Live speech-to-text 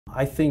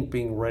I think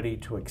being ready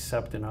to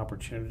accept an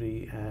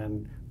opportunity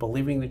and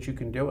believing that you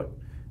can do it.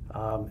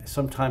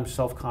 Sometimes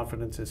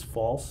self-confidence is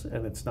false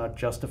and it's not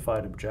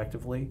justified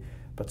objectively,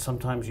 but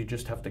sometimes you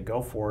just have to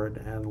go for it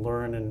and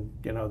learn. And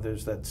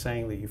there's that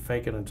saying that you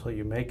fake it until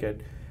you make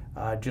it.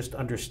 Just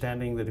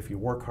understanding that if you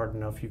work hard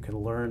enough, you can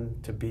learn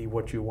to be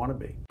what you want to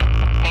be.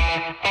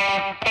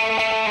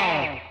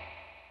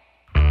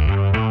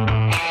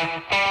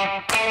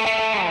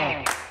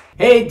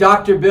 Hey,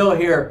 Dr. Bill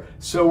here.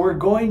 So we're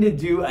going to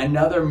do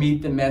another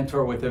Meet the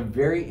Mentor with a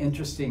very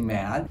interesting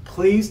man.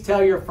 Please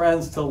tell your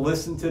friends to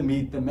listen to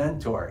Meet the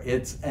Mentor.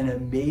 It's an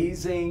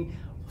amazing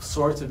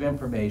source of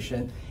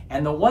information.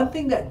 And the one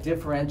thing that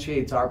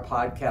differentiates our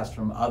podcast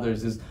from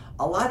others is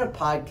a lot of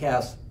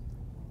podcasts,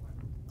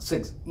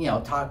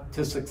 talk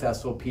to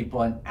successful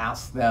people and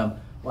ask them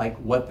like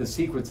what the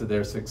secrets of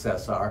their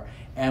success are.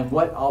 And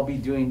what I'll be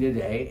doing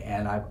today,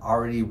 and I've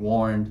already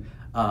warned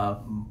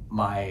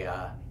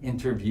my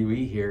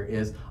interviewee here,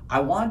 is I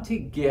want to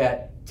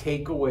get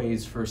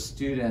takeaways for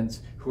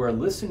students who are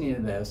listening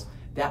to this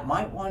that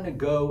might want to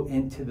go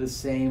into the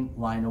same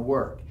line of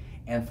work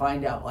and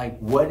find out like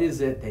what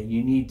is it that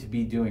you need to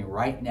be doing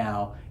right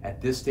now at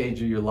this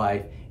stage of your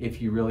life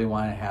if you really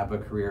want to have a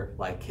career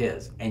like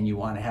his. And you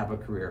want to have a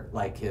career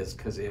like his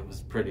because it was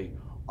pretty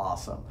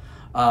awesome.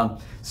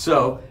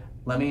 So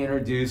let me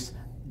introduce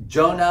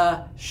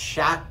Jonah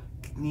Shacknai.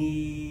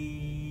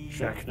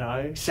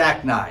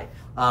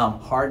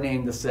 Hard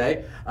name to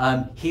say.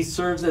 He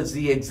serves as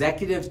the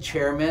executive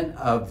chairman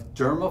of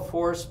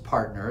DermaForce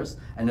Partners,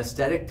 an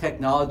aesthetic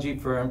technology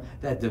firm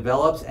that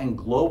develops and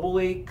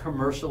globally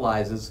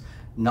commercializes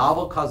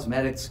novel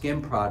cosmetic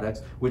skin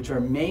products, which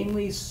are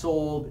mainly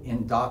sold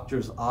in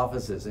doctors'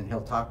 offices. And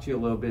he'll talk to you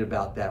a little bit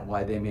about that,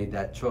 why they made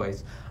that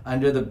choice,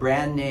 under the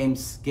brand name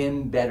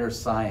Skinbetter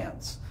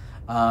Science.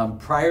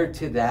 Prior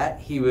to that,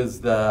 he was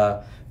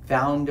the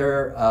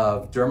founder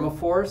of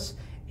DermaForce.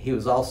 He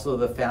was also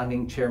the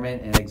founding chairman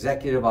and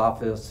executive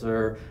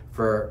officer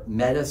for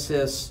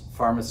Medicis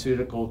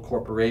Pharmaceutical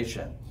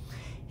Corporation.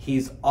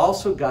 He's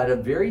also got a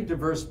very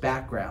diverse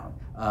background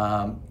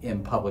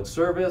in public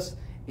service,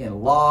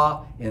 in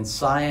law, in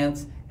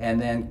science,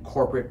 and then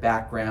corporate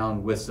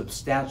background with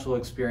substantial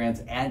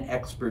experience and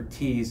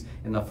expertise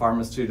in the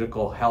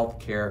pharmaceutical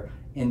healthcare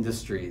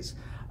industries.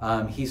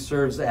 He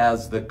serves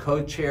as the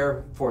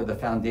co-chair for the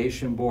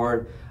foundation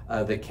board,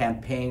 the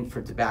Campaign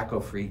for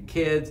Tobacco-Free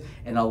Kids,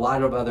 and a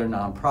lot of other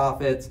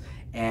nonprofits.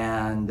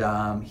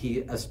 And he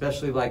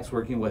especially likes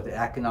working with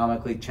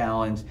economically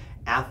challenged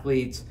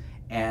athletes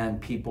and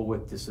people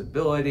with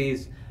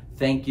disabilities.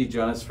 Thank you,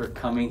 Jonas, for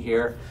coming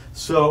here.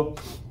 So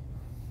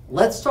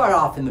let's start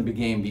off in the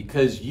beginning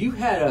because you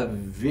had a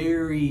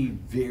very,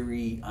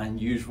 very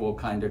unusual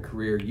kind of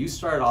career. You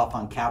started off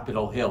on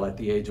Capitol Hill at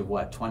the age of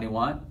what,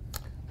 21?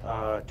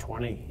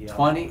 20, yeah.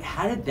 20.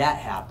 How did that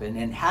happen,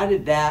 and how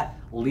did that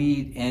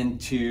lead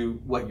into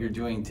what you're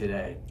doing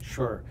today?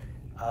 Sure.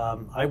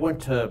 I went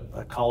to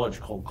a college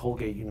called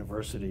Colgate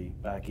University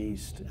back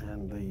east,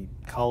 and the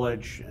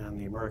college and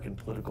the American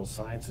Political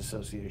Science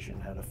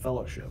Association had a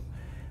fellowship.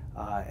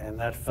 And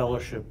that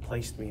fellowship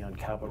placed me on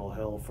Capitol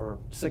Hill for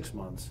 6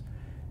 months.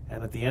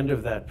 And at the end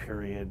of that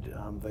period,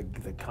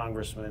 the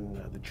congressman,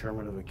 the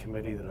chairman of the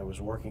committee that I was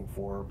working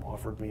for,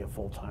 offered me a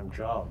full-time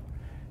job.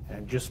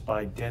 And just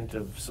by dint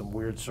of some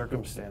weird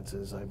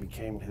circumstances, I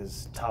became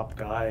his top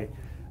guy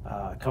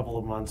a couple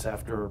of months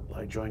after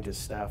I joined his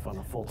staff on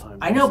a full-time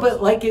basis. I know,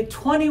 but like at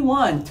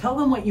 21, tell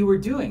them what you were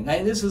doing.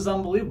 This is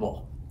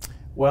unbelievable.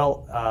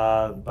 Well,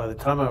 by the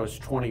time I was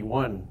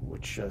 21,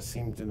 which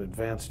seemed an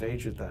advanced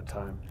age at that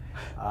time,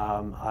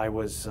 I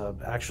was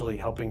actually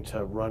helping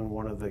to run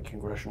one of the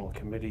congressional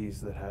committees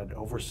that had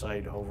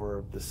oversight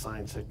over the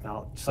science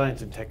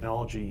and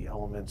technology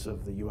elements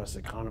of the U.S.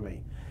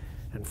 economy.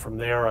 And from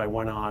there, I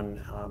went on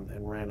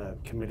and ran a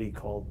committee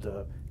called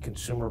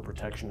Consumer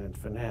Protection and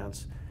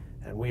Finance,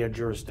 and we had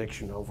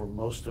jurisdiction over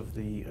most of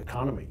the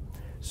economy.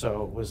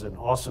 So it was an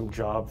awesome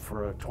job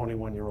for a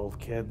 21-year-old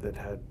kid that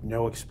had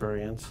no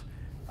experience.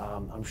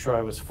 I'm sure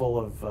I was full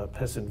of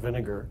piss and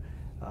vinegar,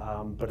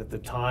 but at the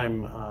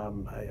time,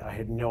 I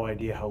had no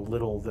idea how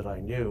little that I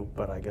knew,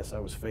 but I guess I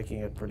was faking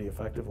it pretty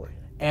effectively.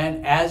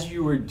 And as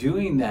you were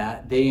doing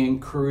that, they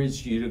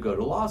encouraged you to go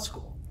to law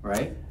school,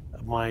 right?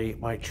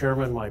 My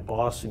chairman, my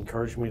boss,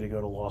 encouraged me to go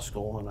to law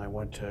school, and I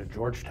went to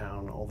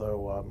Georgetown,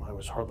 although I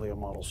was hardly a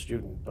model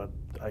student, but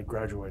I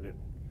graduated.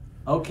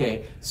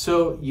 Okay,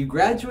 so you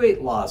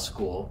graduate law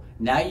school,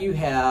 now you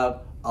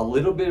have a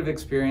little bit of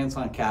experience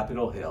on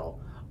Capitol Hill,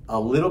 a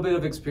little bit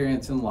of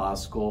experience in law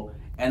school,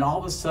 and all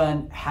of a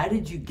sudden, how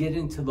did you get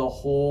into the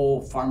whole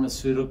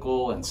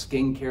pharmaceutical and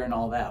skincare and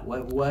all that?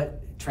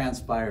 What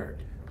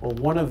transpired? Well,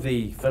 one of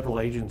the federal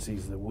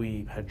agencies that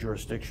we had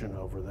jurisdiction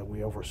over, that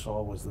we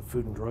oversaw, was the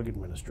Food and Drug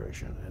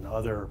Administration and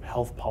other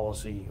health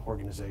policy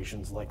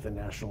organizations like the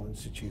National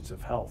Institutes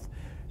of Health.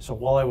 So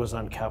while I was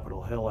on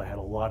Capitol Hill, I had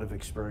a lot of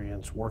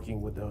experience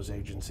working with those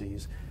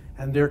agencies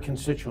and their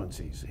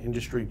constituencies,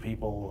 industry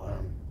people,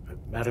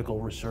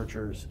 medical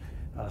researchers,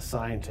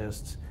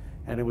 scientists,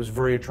 And it was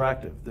very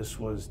attractive. This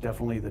was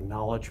definitely the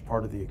knowledge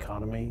part of the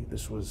economy.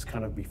 This was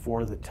kind of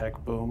before the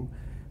tech boom.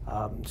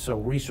 So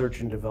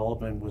research and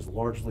development was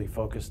largely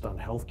focused on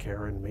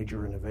healthcare and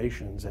major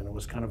innovations, and it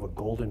was kind of a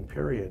golden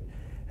period.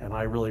 And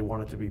I really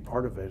wanted to be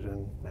part of it,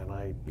 and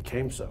I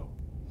became so.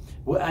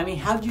 Well, I mean,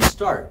 how did you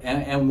start?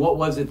 And what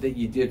was it that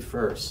you did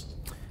first?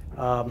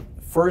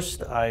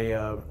 First,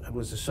 I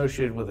was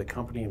associated with a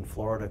company in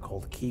Florida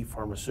called Key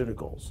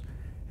Pharmaceuticals.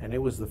 And it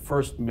was the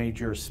first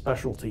major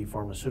specialty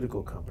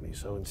pharmaceutical company.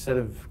 So instead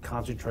of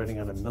concentrating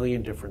on a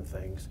million different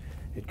things,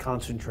 it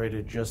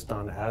concentrated just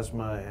on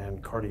asthma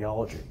and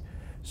cardiology.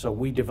 So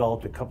we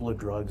developed a couple of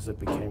drugs that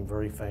became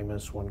very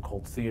famous, one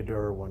called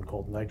Theodor, one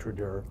called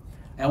Nitrodur.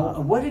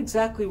 And what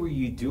exactly were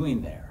you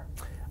doing there?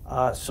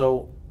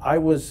 So I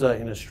was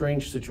in a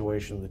strange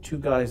situation. The two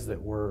guys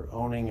that were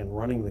owning and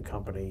running the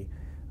company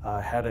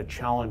had a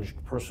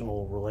challenged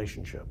personal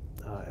relationship.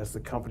 As the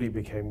company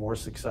became more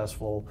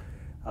successful,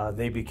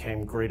 they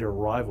became greater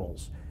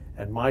rivals.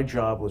 And my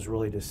job was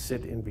really to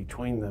sit in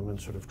between them and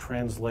sort of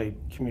translate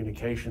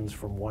communications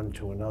from one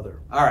to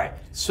another. All right,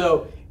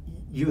 so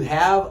you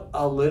have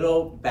a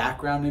little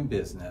background in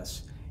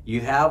business,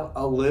 you have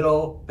a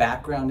little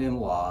background in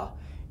law,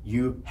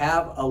 you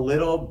have a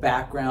little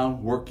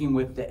background working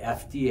with the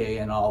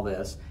FDA and all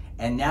this,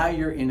 and now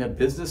you're in a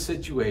business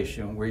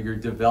situation where you're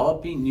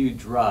developing new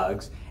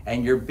drugs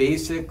and you're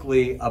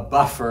basically a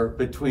buffer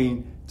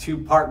between two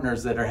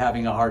partners that are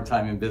having a hard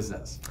time in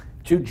business.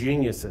 Two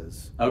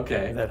geniuses,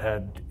 okay, that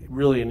had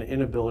really an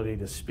inability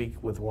to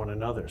speak with one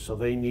another. So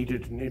they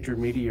needed an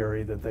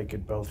intermediary that they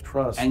could both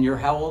trust. And you're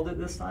how old at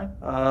this time?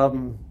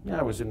 Yeah,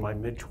 I was in my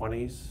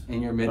mid-20s.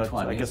 In your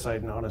mid-20s. I guess I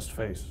had an honest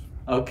face.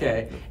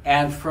 Okay,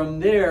 and from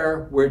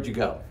there, where'd you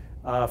go?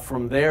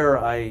 From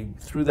there,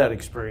 through that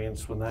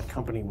experience, when that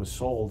company was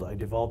sold, I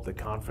developed the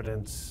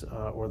confidence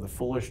or the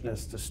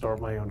foolishness to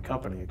start my own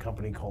company, a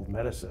company called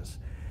Medicis.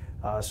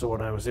 So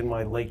when I was in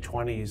my late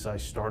 20s, I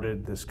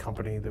started this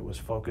company that was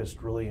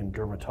focused really in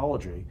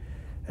dermatology.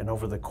 And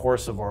over the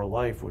course of our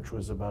life, which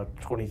was about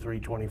 23,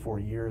 24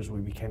 years,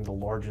 we became the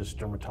largest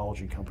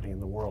dermatology company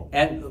in the world.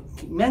 And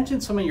mention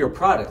some of your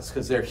products,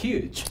 because they're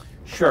huge.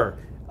 Sure.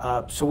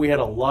 So we had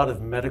a lot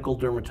of medical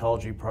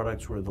dermatology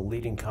products. We're the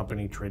leading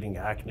company treating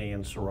acne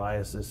and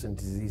psoriasis and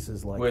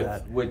diseases like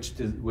that. Which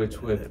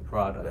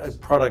products?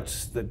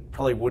 Products that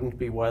probably wouldn't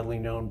be widely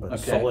known, but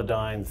okay.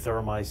 Solodine,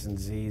 Thermomycin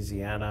Z,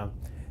 Ziana.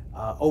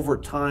 Over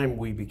time,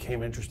 we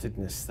became interested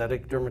in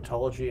aesthetic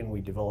dermatology, and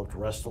we developed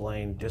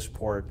Restylane,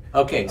 Dysport.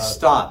 Okay,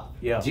 stop.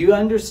 Yeah. Do you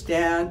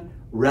understand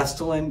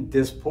Restylane,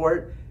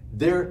 Dysport?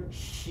 They're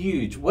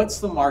huge. What's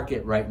the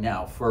market right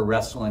now for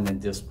Restylane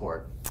and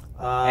Dysport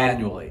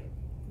annually?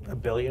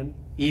 $1 billion.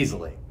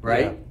 Easily,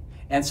 right? Yeah.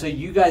 And so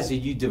you guys,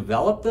 did you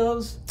develop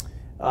those?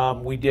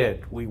 We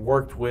did. We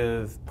worked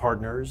with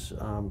partners,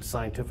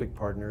 scientific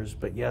partners,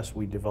 but yes,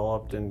 we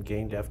developed and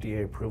gained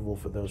FDA approval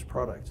for those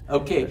products.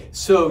 Okay,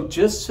 so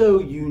just so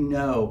you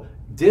know,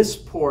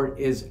 Dysport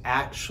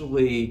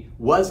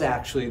was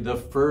actually the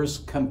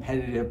first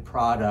competitive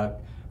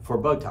product for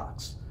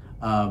Botox.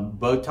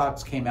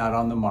 Botox came out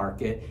on the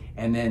market,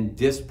 and then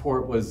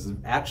Dysport was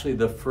actually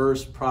the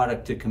first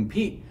product to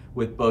compete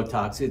with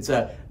Botox. It's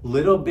a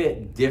little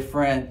bit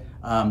different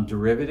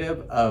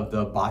derivative of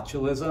the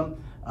botulism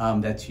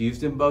that's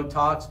used in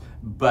Botox,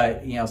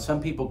 but you know, some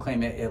people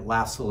claim it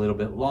lasts a little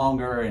bit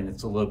longer and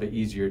it's a little bit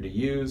easier to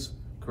use,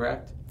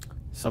 correct?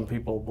 Some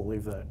people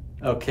believe that.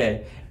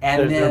 Okay,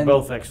 and they're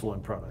both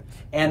excellent products.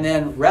 And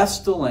then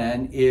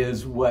Restylane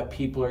is what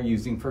people are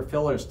using for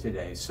fillers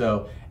today.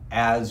 So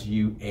as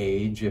you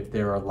age, if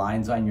there are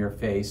lines on your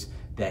face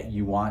that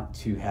you want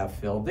to have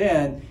filled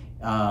in,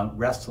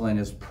 Restylane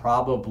is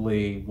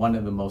probably one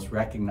of the most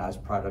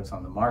recognized products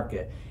on the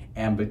market.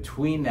 And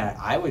between that,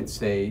 I would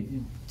say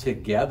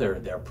together,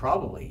 they're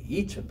probably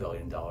each $1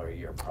 billion a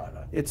year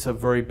product. It's a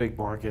very big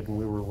market, and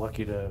we were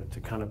lucky to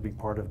kind of be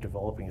part of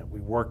developing it. We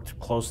worked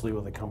closely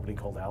with a company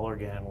called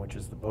Allergan, which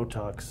is the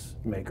Botox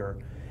maker.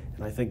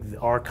 And I think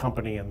our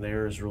company and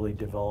theirs really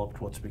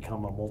developed what's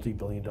become a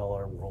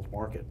multi-billion-dollar world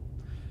market.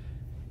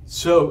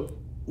 So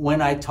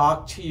when I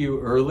talked to you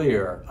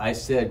earlier, I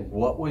said,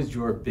 what was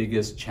your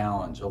biggest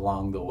challenge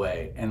along the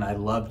way? And I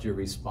loved your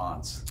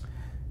response.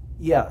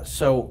 Yeah,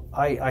 so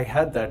I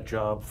had that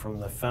job from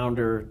the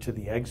founder to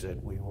the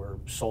exit. We were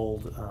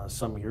sold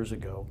some years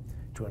ago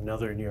to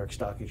another New York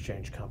Stock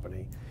Exchange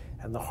company.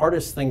 And the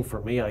hardest thing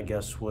for me, I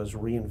guess, was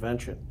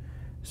reinvention.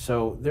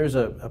 So there's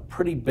a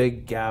pretty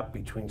big gap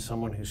between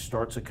someone who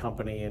starts a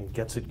company and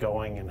gets it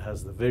going and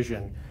has the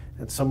vision,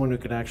 and someone who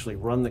can actually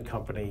run the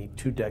company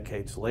 2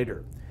 decades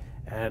later.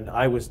 And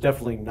I was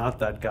definitely not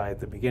that guy at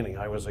the beginning.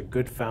 I was a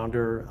good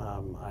founder.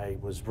 I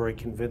was very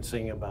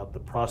convincing about the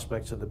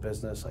prospects of the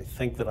business. I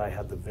think that I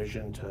had the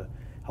vision to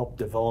help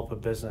develop a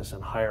business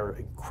and hire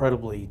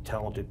incredibly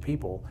talented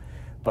people.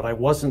 But I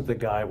wasn't the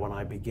guy when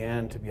I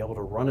began to be able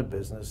to run a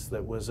business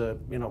that was a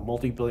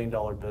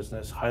multi-billion-dollar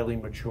business, highly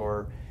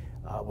mature,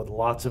 with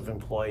lots of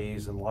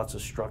employees and lots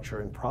of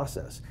structure and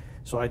process.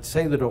 So I'd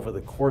say that over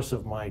the course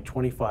of my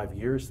 25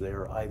 years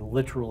there, I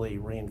literally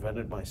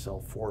reinvented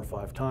myself 4 or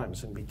 5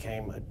 times and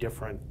became a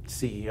different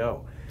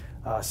CEO,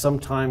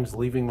 sometimes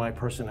leaving my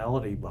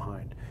personality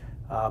behind.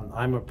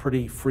 I'm a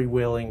pretty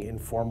freewheeling,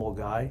 informal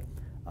guy.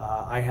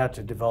 I had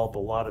to develop a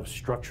lot of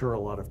structure, a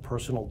lot of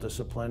personal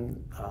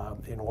discipline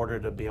in order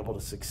to be able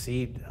to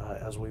succeed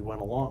as we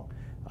went along.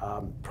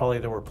 Probably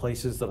there were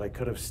places that I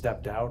could have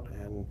stepped out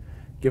and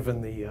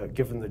given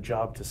the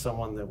job to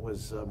someone that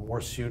was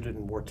more suited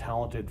and more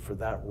talented for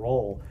that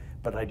role,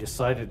 but I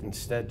decided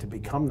instead to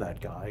become that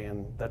guy,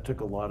 and that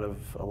took a lot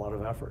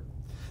of effort.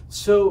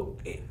 So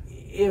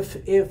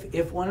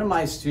if one of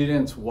my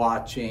students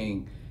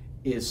watching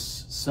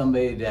is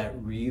somebody that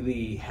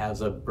really has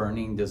a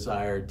burning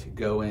desire to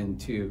go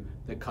into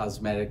the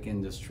cosmetic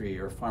industry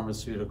or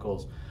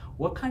pharmaceuticals,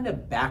 what kind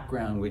of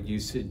background would you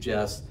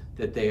suggest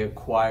that they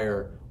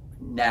acquire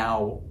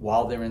now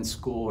while they're in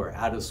school or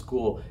out of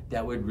school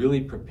that would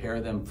really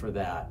prepare them for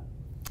that?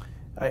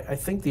 I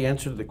think the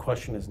answer to the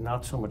question is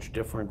not so much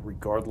different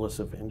regardless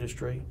of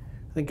industry.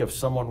 I think if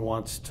someone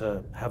wants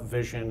to have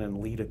vision and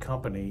lead a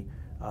company,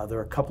 there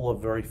are a couple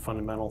of very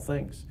fundamental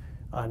things.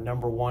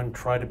 Number one,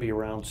 try to be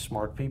around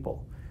smart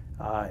people.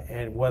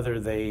 And whether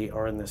they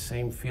are in the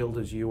same field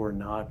as you or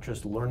not,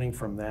 just learning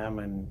from them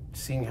and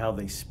seeing how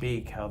they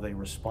speak, how they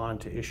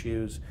respond to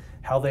issues,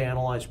 how they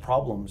analyze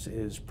problems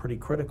is pretty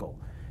critical.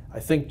 I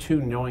think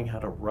too, knowing how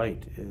to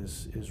write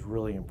is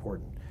really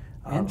important.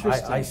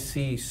 Interesting. I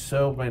see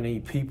so many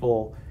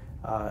people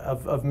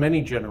of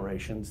many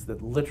generations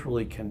that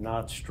literally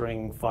cannot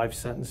string 5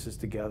 sentences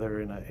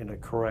together in a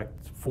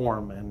correct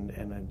form and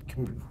a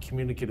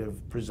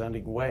communicative,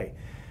 presenting way.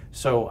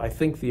 So I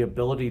think the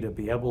ability to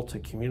be able to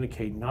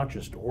communicate not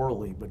just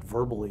orally but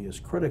verbally is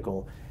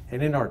critical.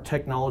 And in our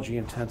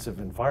technology-intensive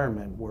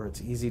environment where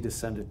it's easy to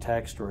send a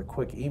text or a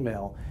quick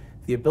email,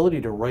 the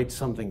ability to write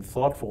something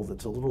thoughtful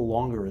that's a little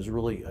longer is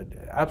really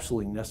an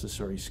absolutely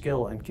necessary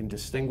skill and can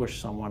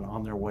distinguish someone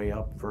on their way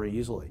up very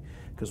easily.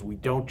 Because we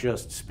don't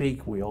just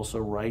speak, we also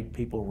write,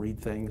 people read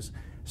things.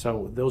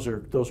 So those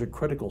are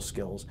critical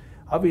skills.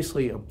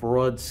 Obviously, a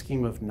broad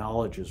scheme of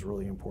knowledge is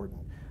really important.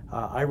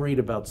 I read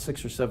about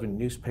 6 or 7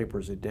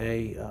 newspapers a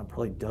day,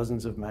 probably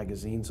dozens of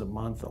magazines a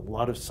month, a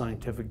lot of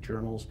scientific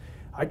journals.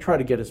 I try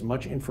to get as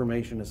much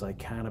information as I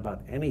can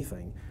about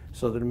anything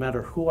so that no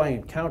matter who I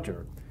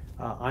encounter,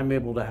 I'm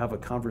able to have a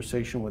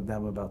conversation with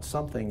them about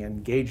something,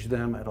 engage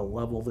them at a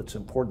level that's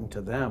important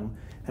to them,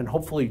 and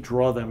hopefully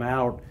draw them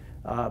out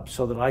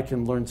so that I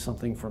can learn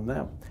something from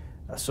them.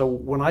 So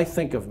when I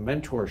think of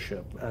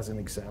mentorship as an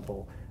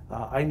example,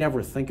 I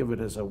never think of it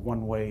as a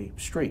one-way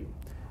street.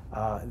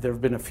 There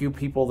have been a few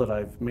people that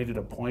I've made it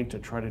a point to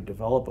try to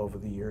develop over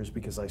the years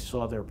because I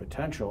saw their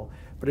potential,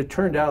 but it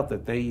turned out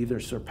that they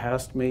either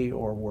surpassed me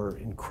or were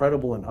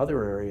incredible in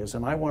other areas,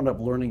 and I wound up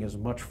learning as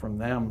much from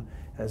them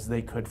as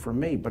they could from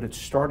me. But it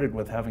started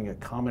with having a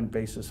common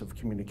basis of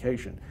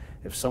communication.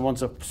 If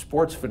someone's a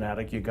sports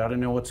fanatic, you got to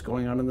know what's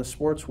going on in the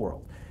sports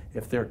world.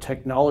 If they're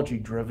technology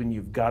driven,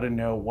 you've got to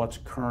know what's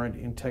current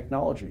in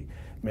technology.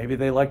 Maybe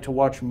they like to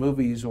watch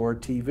movies or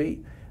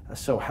TV.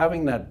 So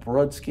having that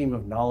broad scheme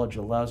of knowledge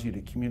allows you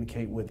to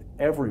communicate with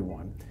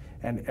everyone,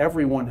 and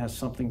everyone has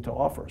something to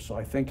offer. So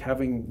I think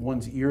having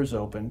one's ears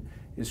open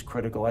is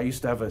critical. I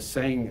used to have a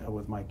saying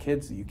with my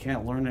kids that you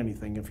can't learn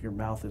anything if your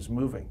mouth is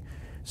moving.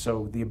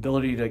 So the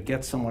ability to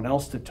get someone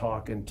else to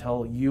talk and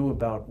tell you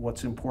about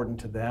what's important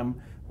to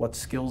them, what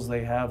skills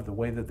they have, the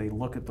way that they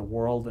look at the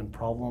world and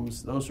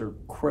problems, those are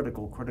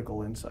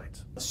critical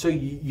insights. So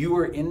you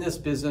were in this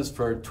business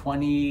for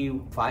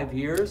 25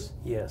 years?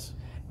 Yes.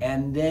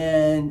 And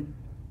then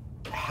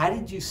how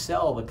did you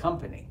sell the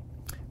company?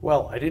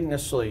 Well, I didn't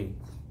necessarily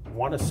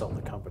want to sell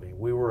the company.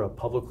 We were a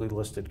publicly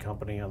listed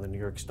company on the New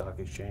York Stock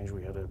Exchange.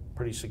 We had a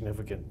pretty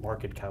significant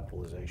market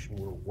capitalization.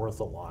 We were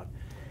worth a lot.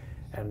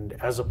 And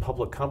as a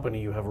public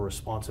company, you have a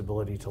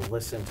responsibility to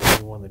listen to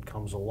anyone that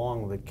comes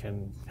along that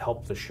can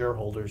help the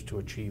shareholders to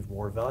achieve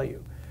more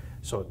value.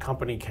 So a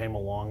company came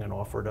along and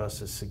offered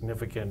us a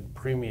significant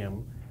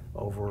premium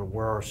over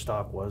where our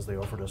stock was. They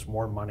offered us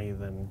more money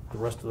than the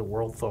rest of the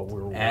world thought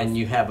we were worth. And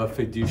you have a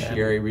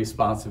fiduciary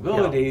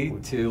responsibility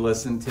to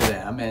listen to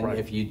them, and right.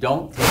 If you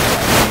don't take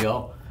that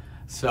deal,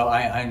 so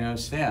I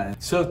understand.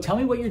 So tell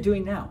me what you're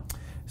doing now.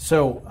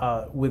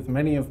 So with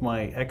many of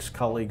my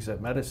ex-colleagues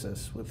at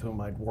Medicis, with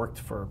whom I'd worked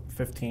for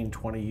 15,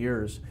 20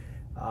 years,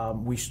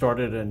 we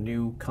started a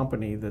new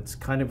company that's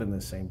kind of in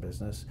the same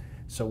business.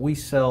 So we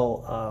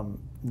sell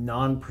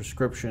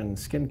non-prescription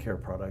skincare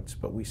products,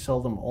 but we sell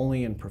them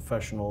only in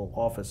professional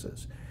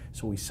offices.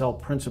 So we sell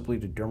principally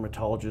to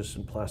dermatologists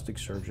and plastic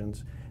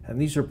surgeons,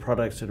 and these are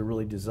products that are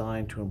really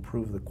designed to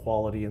improve the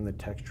quality and the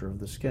texture of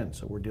the skin.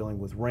 So we're dealing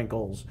with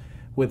wrinkles,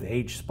 with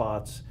age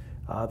spots,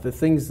 the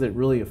things that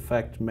really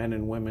affect men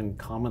and women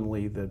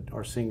commonly that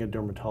are seeing a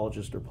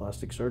dermatologist or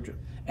plastic surgeon.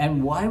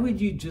 And why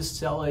would you just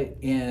sell it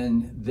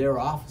in their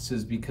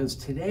offices? Because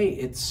today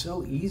it's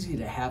so easy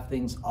to have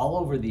things all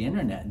over the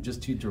internet and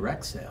just do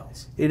direct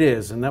sales. It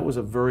is, and that was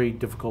a very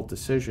difficult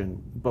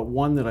decision, but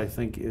one that I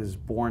think is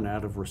born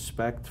out of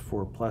respect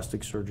for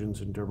plastic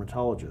surgeons and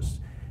dermatologists.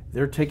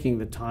 They're taking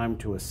the time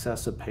to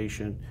assess a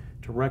patient,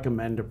 to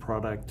recommend a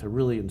product, to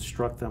really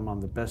instruct them on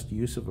the best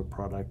use of a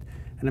product.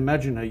 And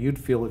imagine how you'd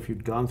feel if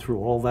you'd gone through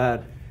all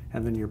that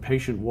and then your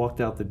patient walked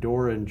out the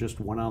door and just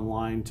went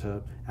online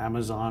to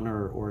Amazon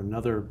or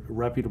another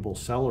reputable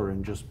seller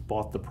and just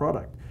bought the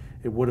product.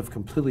 It would have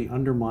completely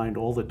undermined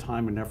all the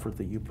time and effort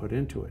that you put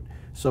into it.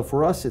 So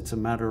for us, it's a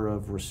matter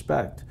of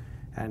respect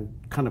and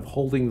kind of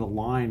holding the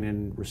line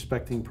and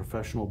respecting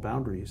professional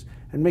boundaries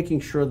and making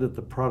sure that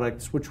the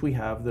products, which we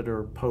have that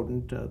are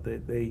potent,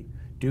 they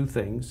do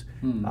things,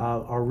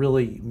 are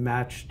really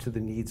matched to the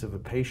needs of a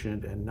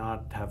patient and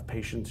not have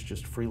patients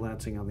just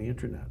freelancing on the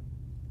internet.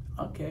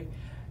 Okay.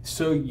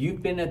 So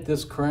you've been at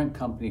this current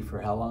company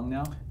for how long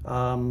now?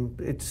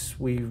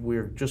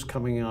 We're just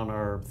coming on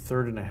our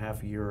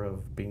 3.5 year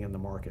of being in the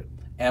market.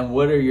 And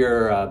what are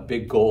your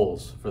big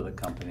goals for the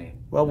company?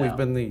 Well, now? We've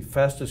been the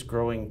fastest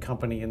growing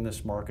company in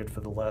this market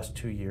for the last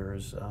 2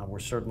 years. We're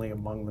certainly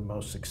among the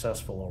most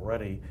successful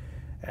already.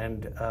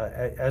 And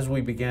as we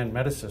began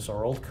Medicis,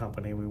 our old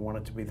company, we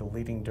wanted to be the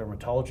leading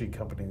dermatology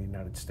company in the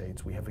United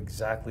States. We have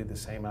exactly the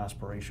same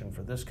aspiration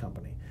for this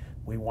company.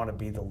 We want to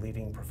be the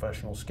leading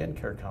professional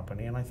skincare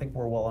company, and I think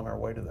we're well on our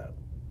way to that.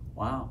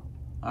 Wow.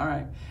 All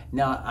right.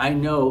 Now, I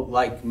know,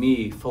 like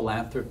me,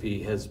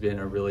 philanthropy has been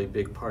a really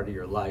big part of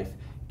your life.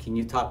 Can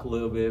you talk a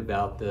little bit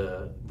about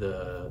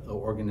the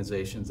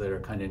organizations that are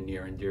kind of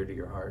near and dear to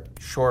your heart?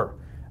 Sure.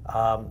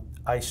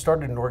 I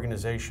started an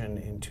organization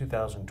in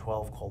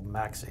 2012 called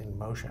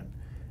MaxInMotion,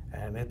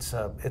 and it's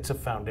a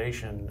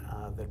foundation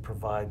that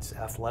provides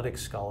athletic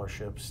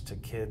scholarships to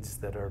kids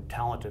that are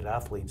talented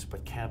athletes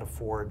but can't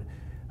afford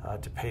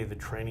to pay the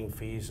training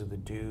fees or the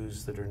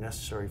dues that are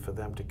necessary for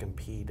them to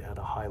compete at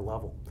a high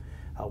level.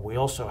 We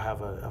also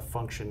have a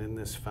function in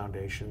this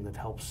foundation that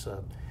helps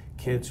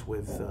kids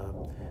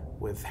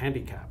with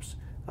handicaps,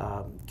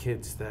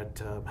 kids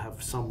that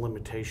have some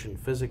limitation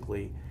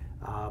physically,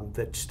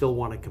 that still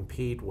want to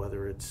compete,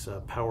 whether it's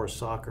power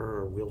soccer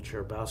or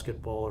wheelchair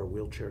basketball or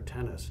wheelchair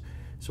tennis.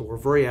 So we're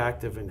very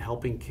active in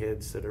helping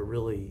kids that are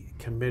really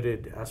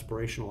committed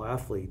aspirational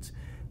athletes,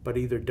 but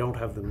either don't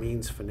have the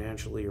means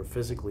financially or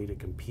physically to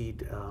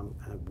compete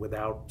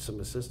without some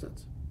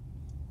assistance.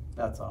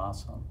 That's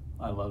awesome.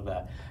 I love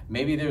that.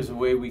 Maybe there's a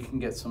way we can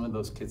get some of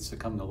those kids to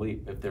come to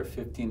LEAP. If they're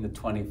 15 to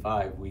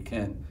 25, we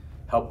can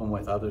help them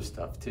with other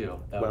stuff too.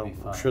 That would be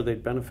fun. I'm sure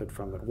they'd benefit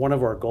from it. One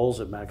of our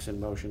goals at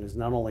MaxInMotion is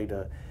not only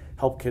to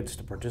help kids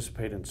to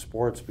participate in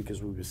sports,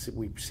 because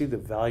we see the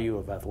value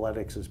of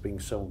athletics as being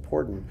so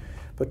important,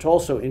 but to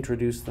also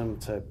introduce them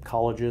to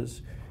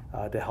colleges,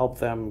 to help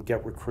them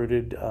get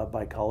recruited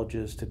by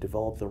colleges to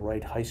develop the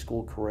right high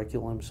school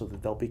curriculum so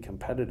that they'll be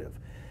competitive.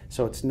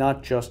 So it's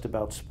not just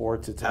about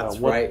sports, it's about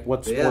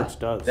what sports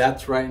does.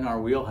 That's right in our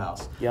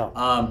wheelhouse.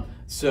 Yeah.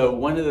 So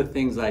one of the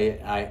things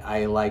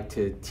I like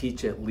to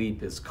teach at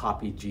LEAP is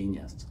copy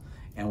genius.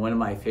 And one of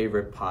my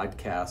favorite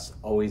podcasts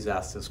always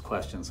asks this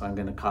question, so I'm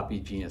going to copy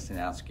genius and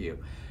ask you,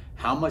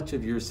 how much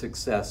of your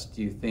success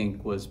do you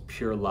think was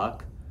pure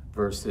luck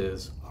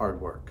versus hard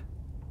work?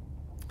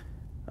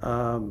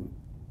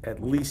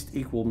 At least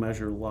equal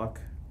measure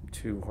luck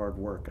to hard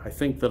work. I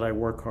think that I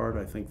work hard.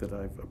 I think that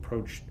I've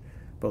approached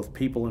both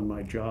people in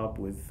my job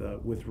with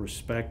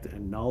respect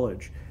and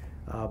knowledge.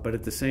 But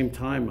at the same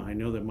time, I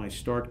know that my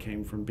start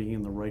came from being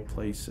in the right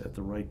place at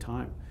the right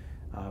time.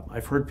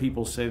 I've heard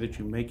people say that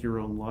you make your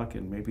own luck,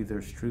 and maybe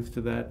there's truth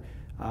to that.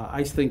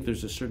 I think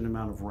there's a certain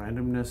amount of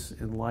randomness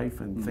in life,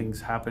 and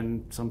things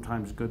happen,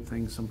 sometimes good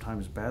things,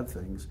 sometimes bad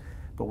things.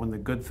 But when the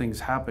good things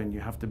happen,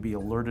 you have to be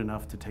alert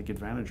enough to take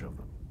advantage of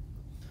them.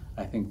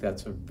 I think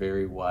that's a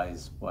very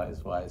wise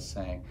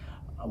saying.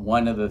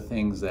 One of the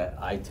things that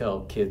I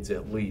tell kids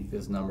at LEAP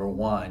is, number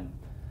one,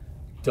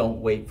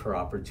 don't wait for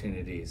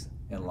opportunities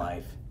in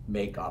life,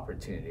 make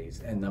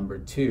opportunities. And number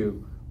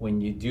two, when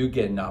you do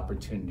get an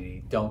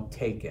opportunity, don't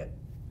take it,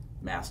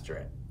 master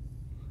it.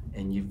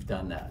 And you've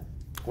done that.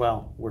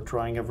 Well, we're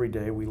trying every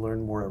day. We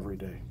learn more every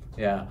day.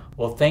 Yeah.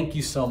 Well, thank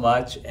you so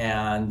much.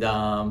 And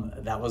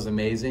that was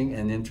amazing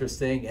and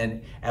interesting.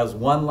 And as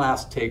one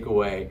last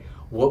takeaway,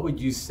 what would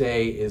you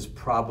say is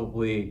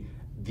probably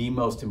the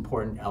most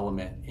important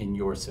element in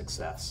your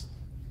success?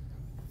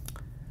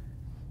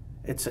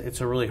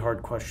 It's a really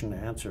hard question to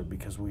answer,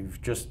 because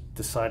we've just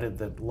decided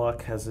that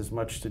luck has as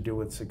much to do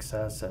with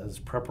success as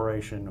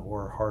preparation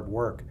or hard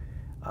work.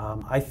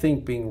 I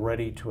think being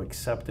ready to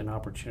accept an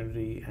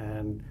opportunity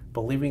and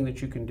believing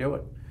that you can do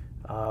it.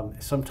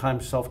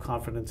 Sometimes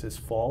self-confidence is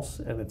false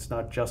and it's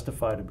not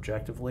justified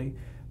objectively,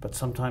 but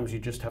sometimes you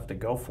just have to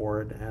go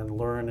for it and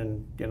learn.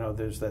 And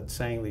there's that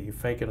saying that you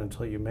fake it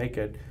until you make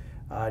it.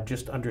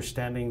 Just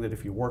understanding that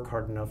if you work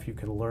hard enough, you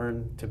can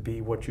learn to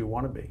be what you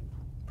want to be.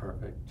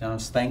 Perfect.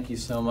 Jonas, thank you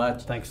so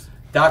much. Thanks.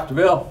 Dr.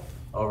 Bill,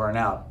 over and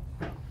out.